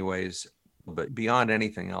in many ways, but beyond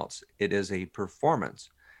anything else, it is a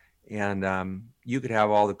performance. And you could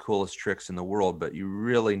have all the coolest tricks in the world, but you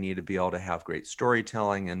really need to be able to have great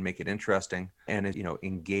storytelling and make it interesting and,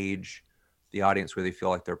 engage the audience where they feel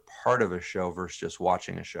like they're part of a show versus just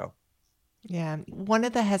watching a show. Yeah. One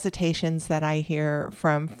of the hesitations that I hear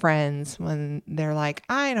from friends when they're like,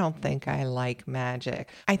 I don't think I like magic.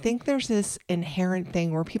 I think there's this inherent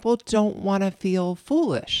thing where people don't want to feel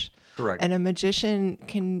foolish. Correct. And a magician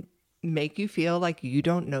can make you feel like you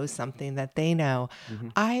don't know something that they know. Mm-hmm.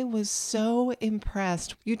 I was so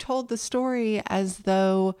impressed. You told the story as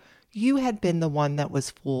though you had been the one that was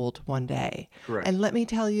fooled one day. Correct. And let me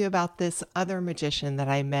tell you about this other magician that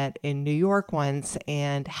I met in New York once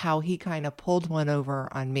and how he kind of pulled one over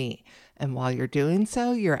on me. And while you're doing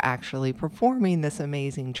so, you're actually performing this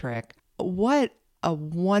amazing trick. What a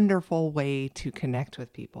wonderful way to connect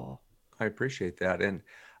with people. I appreciate that. And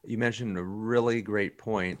you mentioned a really great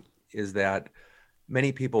point is that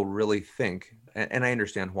many people really think, and I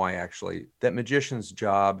understand why actually, that magician's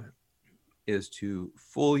job is to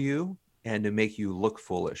fool you and to make you look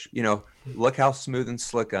foolish. Look how smooth and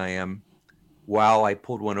slick I am while I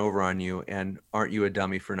pulled one over on you, and aren't you a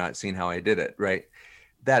dummy for not seeing how I did it, right?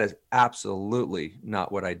 That is absolutely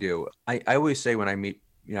not what I do. I always say when I meet,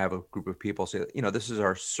 I have a group of people say, this is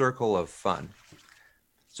our circle of fun.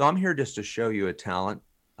 So I'm here just to show you a talent.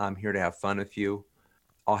 I'm here to have fun with you.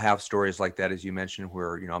 I'll have stories like that, as you mentioned,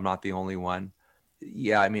 where, I'm not the only one.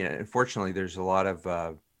 Yeah, unfortunately, there's a lot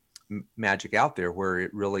of magic out there where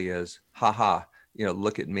it really is, haha,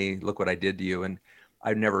 look at me, look what I did to you. And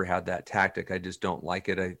I've never had that tactic. I just don't like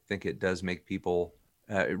it. I think it does make people,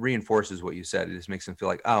 it reinforces what you said. It just makes them feel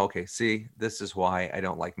like, oh, okay, see, this is why I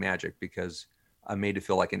don't like magic, because I'm made to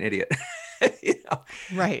feel like an idiot.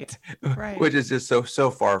 Right. Which is just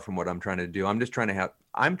so far from what I'm trying to do. I'm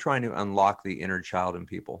trying to unlock the inner child in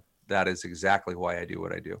people. That is exactly why I do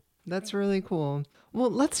what I do. That's really cool. Well,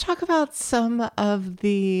 let's talk about some of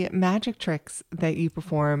the magic tricks that you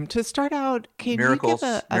perform. To start out, can miracles, you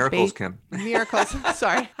give miracles, Kim. Miracles.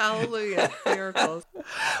 Sorry. Hallelujah. Miracles.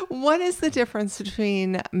 What is the difference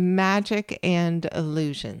between magic and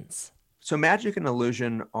illusions? So magic and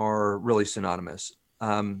illusion are really synonymous.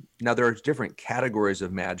 Now, there are different categories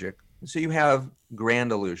of magic. So you have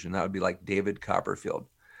grand illusion. That would be like David Copperfield.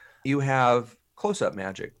 You have close-up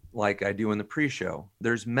magic, like I do in the pre-show.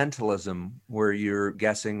 There's mentalism, where you're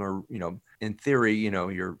guessing or, in theory,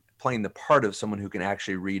 you're playing the part of someone who can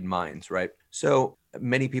actually read minds, right? So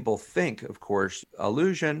many people think, of course,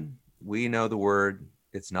 illusion, we know the word,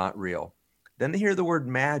 it's not real. Then they hear the word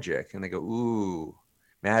magic and they go, ooh,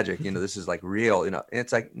 magic, this is like real, and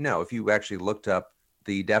it's like, no, if you actually looked up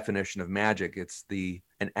the definition of magic, it's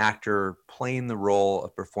an actor playing the role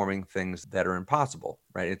of performing things that are impossible,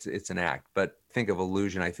 right? It's an act. But think of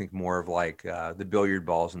illusion, I think more of like the billiard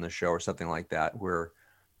balls in the show or something like that, where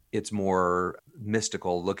it's more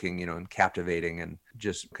mystical looking, and captivating and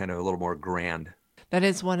just kind of a little more grand. That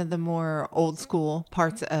is one of the more old school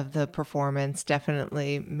parts of the performance.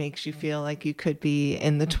 Definitely makes you feel like you could be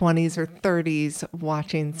in the 20s or 30s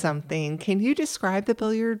watching something. Can you describe the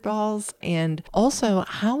billiard balls? And also,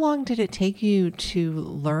 how long did it take you to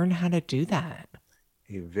learn how to do that?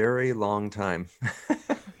 A very long time.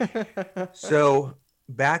 So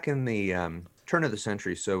back in the turn of the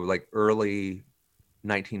century, so like early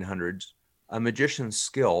 1900s, a magician's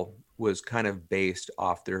skill was kind of based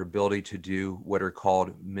off their ability to do what are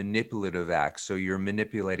called manipulative acts. So you're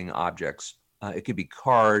manipulating objects. It could be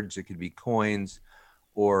cards, it could be coins,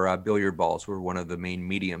 or billiard balls were one of the main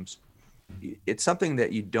mediums. it's something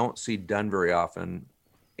that you don't see done very often.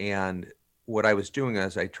 And what I was doing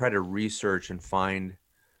is I tried to research and find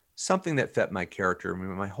something that fit my character. I mean,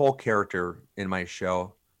 my whole character in my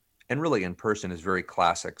show and really in person is very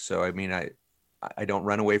classic. So, I mean, I don't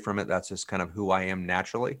run away from it. That's just kind of who I am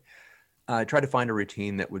naturally. I tried to find a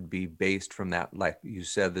routine that would be based from that, like you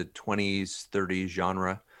said, the 20s, 30s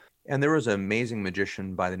genre. And there was an amazing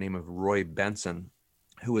magician by the name of Roy Benson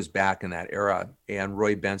who was back in that era. And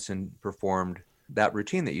Roy Benson performed that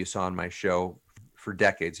routine that you saw on my show for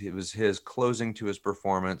decades. It was his closing to his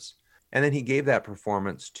performance. And then he gave that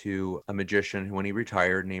performance to a magician when he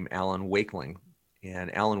retired named Alan Wakeling.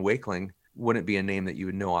 And Alan Wakeling wouldn't be a name that you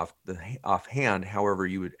would know offhand. However,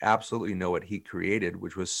 you would absolutely know what he created,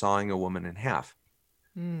 which was sawing a woman in half.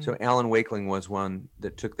 So Alan Wakeling was one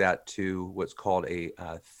that took that to what's called a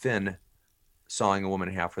thin sawing a woman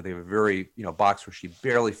in half, where they have a very, box where she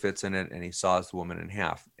barely fits in it and he saws the woman in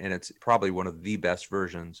half. And it's probably one of the best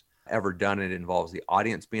versions ever done. It involves the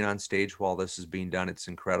audience being on stage while this is being done. It's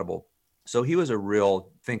incredible. So he was a real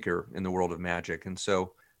thinker in the world of magic. And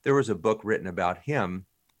so there was a book written about him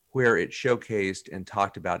where it showcased and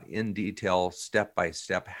talked about in detail, step by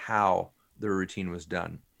step, how the routine was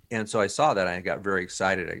done. And so I saw that and I got very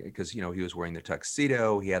excited because, he was wearing the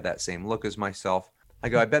tuxedo. He had that same look as myself. I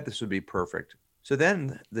go, I bet this would be perfect. So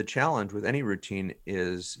then the challenge with any routine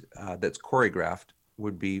is that's choreographed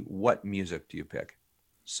would be, what music do you pick?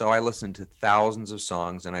 So I listened to thousands of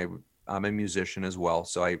songs, and I'm a musician as well.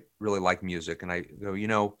 So I really like music. And I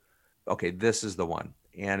go, okay, this is the one.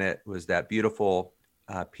 And it was that beautiful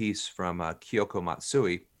piece from Kyoko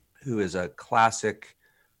Matsui, who is a classic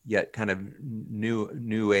yet kind of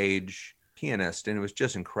new age pianist. And it was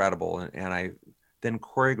just incredible. And I then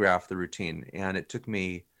choreographed the routine. And it took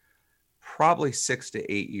me probably 6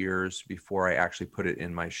 to 8 years before I actually put it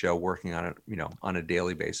in my show, working on it, on a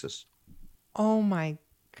daily basis. Oh my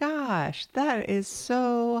gosh, that is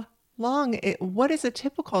so long. What is a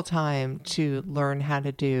typical time to learn how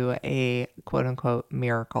to do a quote unquote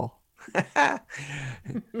miracle?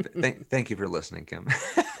 Thank you for listening, Kim.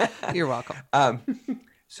 You're welcome.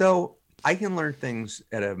 So I can learn things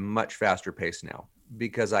at a much faster pace now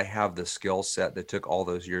because I have the skill set that took all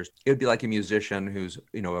those years. It would be like a musician who's,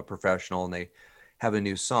 a professional, and they have a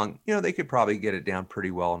new song. They could probably get it down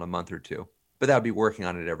pretty well in a month or two, but that would be working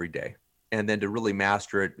on it every day. And then to really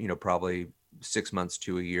master it, probably 6 months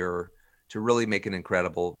to a year, to really make it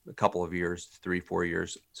incredible, a couple of years, 3-4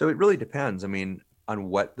 years. So it really depends. I mean, on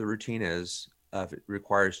what the routine is. If it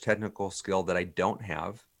requires technical skill that I don't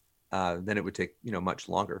have, then it would take, much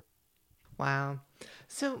longer. Wow.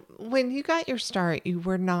 So when you got your start, you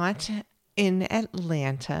were not in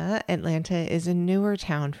Atlanta. Atlanta is a newer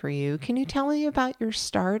town for you. Can you tell me about your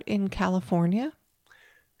start in California?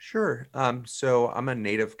 Sure. So I'm a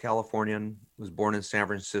native Californian, was born in San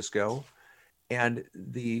Francisco. And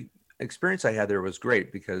the experience I had there was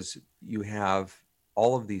great because you have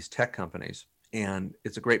all of these tech companies. And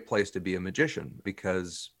it's a great place to be a magician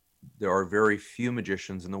because there are very few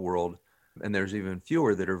magicians in the world, and there's even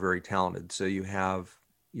fewer that are very talented. So you have,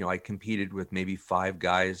 I competed with maybe 5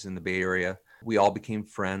 guys in the Bay Area. We all became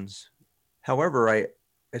friends. However, I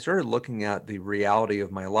started looking at the reality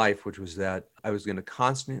of my life, which was that I was going to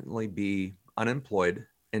constantly be unemployed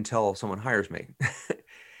until someone hires me.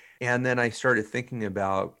 And then I started thinking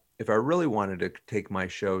about, if I really wanted to take my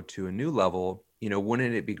show to a new level,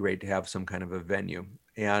 wouldn't it be great to have some kind of a venue?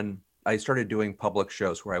 And I started doing public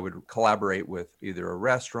shows where I would collaborate with either a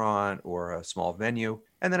restaurant or a small venue.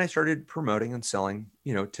 And then I started promoting and selling,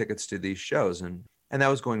 tickets to these shows. And that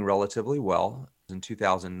was going relatively well. In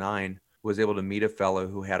 2009, was able to meet a fellow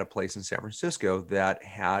who had a place in San Francisco that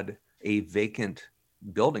had a vacant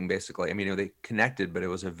building, basically. I mean, they connected, but it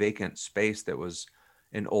was a vacant space that was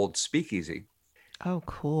an old speakeasy. Oh,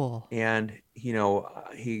 cool. And,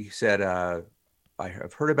 he said,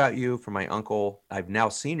 I've heard about you from my uncle. I've now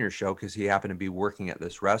seen your show because he happened to be working at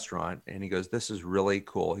this restaurant. And he goes, this is really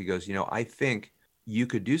cool. He goes, I think you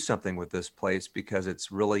could do something with this place because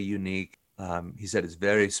it's really unique. He said, it's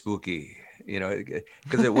very spooky,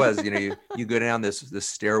 because it was, you go down this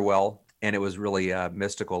stairwell and it was really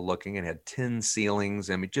mystical looking and had tin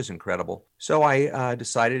ceilings. I mean, just incredible. So I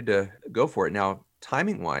decided to go for it. Now,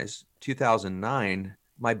 timing wise, 2009,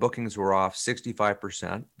 my bookings were off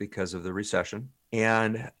 65% because of the recession.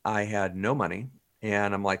 And I had no money.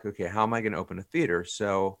 And I'm like, okay, how am I going to open a theater?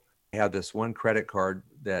 So I had this one credit card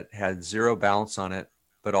that had 0 balance on it,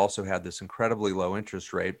 but also had this incredibly low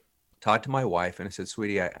interest rate. Talked to my wife and I said,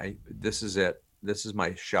 sweetie, this is it. This is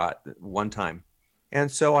my shot one time.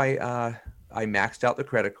 And so I maxed out the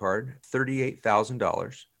credit card,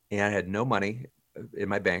 $38,000, and I had no money. in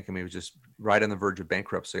my bank. I mean, it was just right on the verge of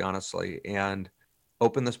bankruptcy, honestly, and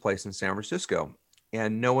opened this place in San Francisco.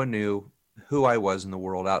 And no one knew who I was in the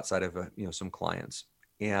world outside of, some clients.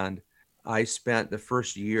 And I spent the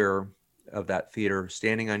first year of that theater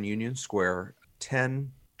standing on Union Square,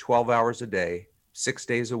 10, 12 hours a day, 6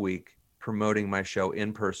 days a week, promoting my show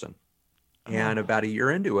in person. And about a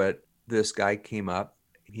year into it, this guy came up.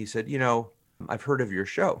 He said, I've heard of your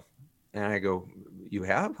show. And I go, you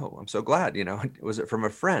have? Oh, I'm so glad. Was it from a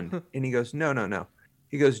friend? And he goes, no.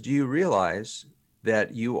 He goes, do you realize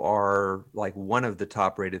that you are like one of the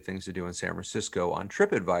top rated things to do in San Francisco on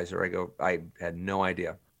TripAdvisor? I go, I had no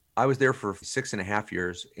idea. I was there for 6.5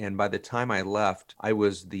 years. And by the time I left, I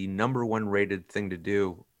was the number one rated thing to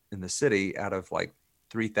do in the city out of like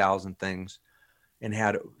 3,000 things, and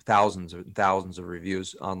had thousands and thousands of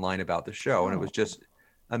reviews online about the show. And it was just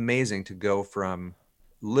amazing to go from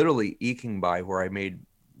literally eking by, where I made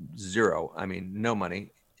zero, no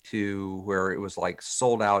money, to where it was like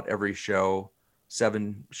sold out every show,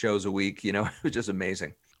 7 shows a week. It was just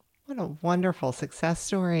amazing. What a wonderful success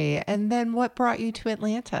story. And then what brought you to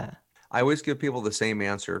Atlanta? I always give people the same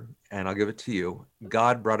answer, and I'll give it to you.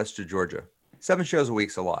 God brought us to Georgia. 7 shows a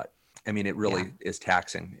week's a lot. It really is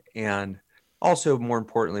taxing. And also, more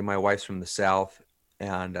importantly, my wife's from the South,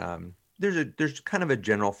 and there's kind of a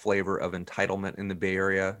general flavor of entitlement in the Bay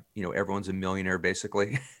Area. Everyone's a millionaire,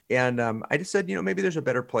 basically. And I just said, maybe there's a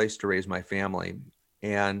better place to raise my family.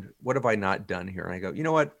 And what have I not done here? And I go, you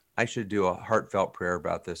know what? I should do a heartfelt prayer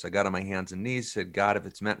about this. I got on my hands and knees, said, God, if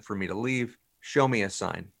it's meant for me to leave, show me a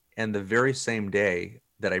sign. And the very same day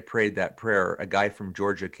that I prayed that prayer, a guy from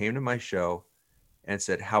Georgia came to my show and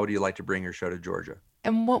said, how would you like to bring your show to Georgia?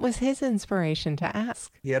 And what was his inspiration to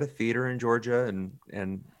ask? He had a theater in Georgia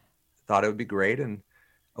and thought it would be great. And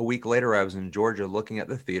a week later, I was in Georgia looking at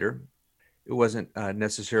the theater. It wasn't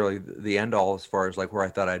necessarily the end all as far as like where I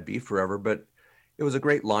thought I'd be forever, but it was a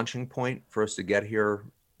great launching point for us to get here.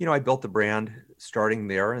 I built the brand starting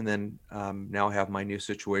there, and then now have my new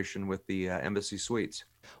situation with the Embassy Suites.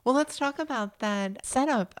 Well, let's talk about that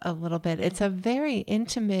setup a little bit. It's a very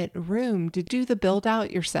intimate room. Did you do the build out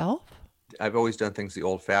yourself? I've always done things the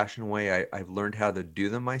old-fashioned way. I've learned how to do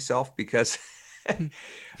them myself because, you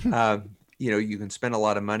can spend a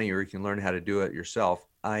lot of money, or you can learn how to do it yourself.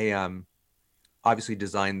 I obviously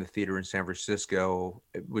designed the theater in San Francisco,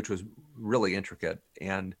 which was really intricate.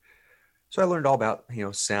 And so I learned all about,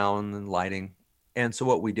 sound and lighting. And so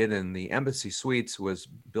what we did in the Embassy Suites was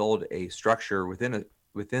build a structure within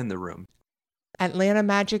the room. Atlanta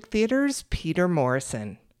Magic Theater's Peter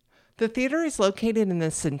Morrison. The theater is located in the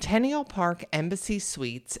Centennial Park Embassy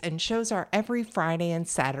Suites and shows are every Friday and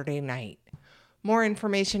Saturday night. More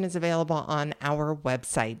information is available on our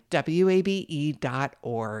website,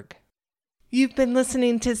 wabe.org. You've been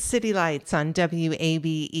listening to City Lights on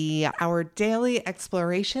WABE, our daily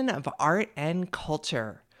exploration of art and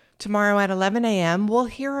culture. Tomorrow at 11 a.m., we'll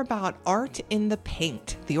hear about Art in the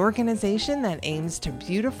Paint, the organization that aims to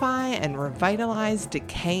beautify and revitalize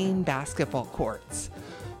decaying basketball courts.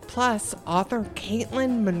 Plus, author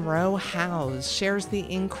Caitlin Monroe Howes shares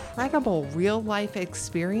the incredible real-life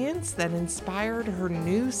experience that inspired her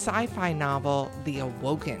new sci-fi novel, The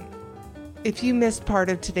Awoken. If you missed part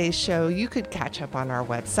of today's show, you could catch up on our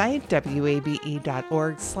website,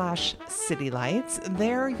 wabe.org/citylights.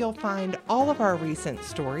 There you'll find all of our recent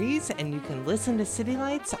stories, and you can listen to City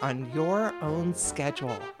Lights on your own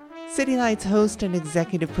schedule. City Lights host and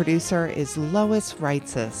executive producer is Lois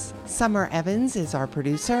Reitzes. Summer Evans is our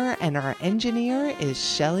producer, and our engineer is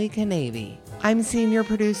Shelley Canavy. I'm senior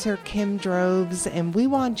producer Kim Drobes, and we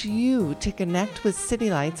want you to connect with City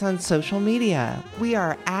Lights on social media. We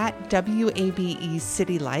are at WABE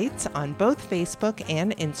City Lights on both Facebook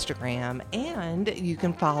and Instagram, and you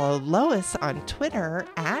can follow Lois on Twitter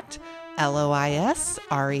at LOISREITZES.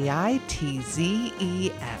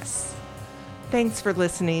 Thanks for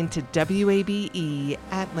listening to WABE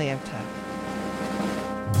Atlanta.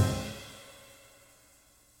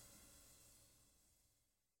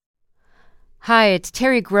 Hi, it's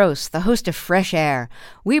Terry Gross, the host of Fresh Air.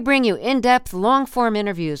 We bring you in-depth, long-form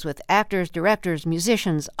interviews with actors, directors,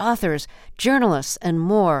 musicians, authors, journalists, and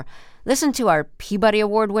more. Listen to our Peabody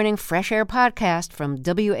Award-winning Fresh Air podcast from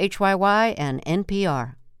WHYY and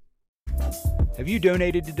NPR. Have you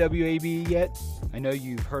donated to WABE yet? I know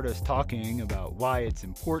you've heard us talking about why it's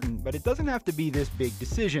important, but it doesn't have to be this big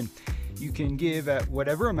decision. You can give at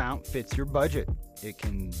whatever amount fits your budget. It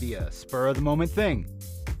can be a spur-of-the-moment thing.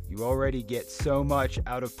 You already get so much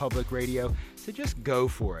out of public radio, so just go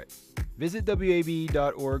for it. Visit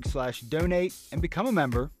wabe.org/donate and become a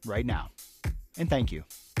member right now. And thank you.